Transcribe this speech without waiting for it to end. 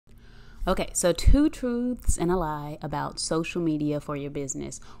Okay, so two truths and a lie about social media for your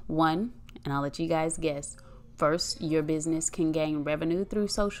business. One, and I'll let you guys guess. First, your business can gain revenue through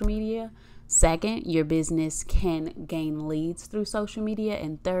social media. Second, your business can gain leads through social media.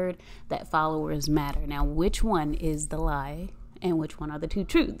 And third, that followers matter. Now, which one is the lie and which one are the two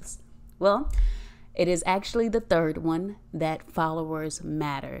truths? Well, it is actually the third one, that followers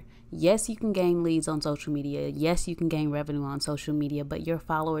matter. Yes, you can gain leads on social media. Yes, you can gain revenue on social media, but your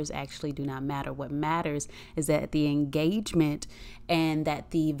followers actually do not matter. What matters is that the engagement and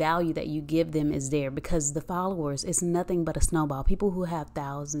that the value that you give them is there, because the followers is nothing but a snowball. People who have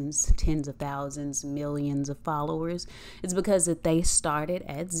thousands, tens of thousands, millions of followers, it's because that they started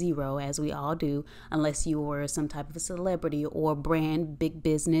at zero, as we all do, unless you were some type of a celebrity or brand, big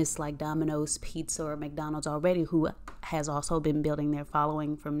business like Domino's Pizza or McDonald's already, who has also been building their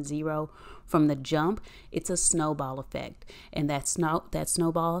following from zero from the jump. It's a snowball effect, and that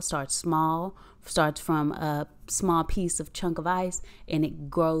snowball starts small, starts from a small piece of chunk of ice, and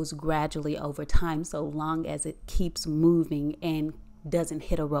it grows gradually over time, so long as it keeps moving and doesn't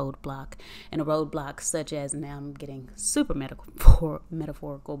hit a roadblock. And a roadblock such as, now I'm getting super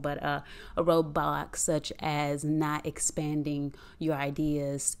metaphorical, but a roadblock such as not expanding your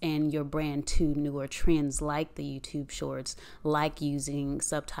ideas and your brand to newer trends, like the YouTube shorts, like using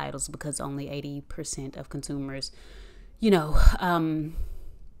subtitles, because only 80% of consumers, because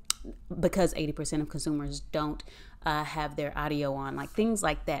 80% of consumers don't have their audio on, like things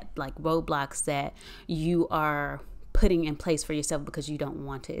like that, like roadblocks that you are putting in place for yourself because you don't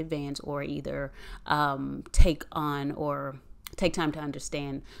want to advance or either take on or take time to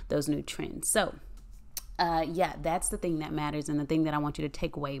understand those new trends. So that's the thing that matters. And the thing that I want you to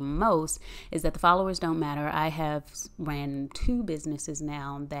take away most is that the followers don't matter. I have ran two businesses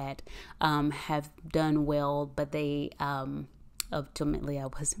now that have done well, but they ultimately I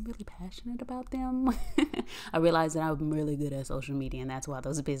wasn't really passionate about them. I realized that I'm really good at social media, and that's why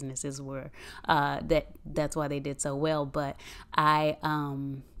those businesses were that's why they did so well. But I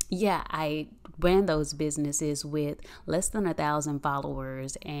ran those businesses with less than 1,000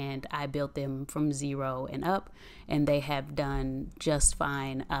 followers, and I built them from zero and up, and they have done just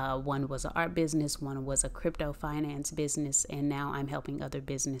fine. One was an art business, one was a crypto finance business, and now I'm helping other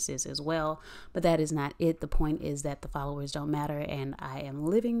businesses as well. But that is not it. The point is that the followers don't matter, and I am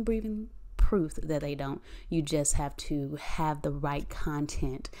living, breathing proof that they don't. You just have to have the right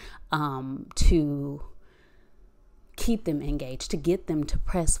content to keep them engaged, to get them to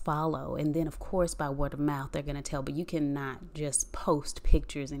press follow. And then of course by word of mouth they're going to tell, but you cannot just post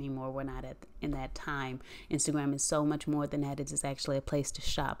pictures anymore. We're not in that time. Instagram is so much more than that. It is actually a place to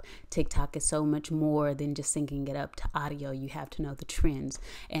shop. TikTok is so much more than just syncing it up to audio. You have to know the trends,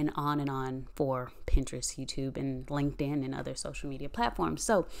 and on for Pinterest, YouTube, and LinkedIn and other social media platforms.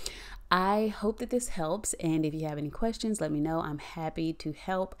 So I hope that this helps, and if you have any questions, let me know. I'm happy to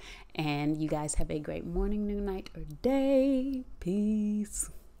help, and you guys have a great morning, noon, night, or day. Peace.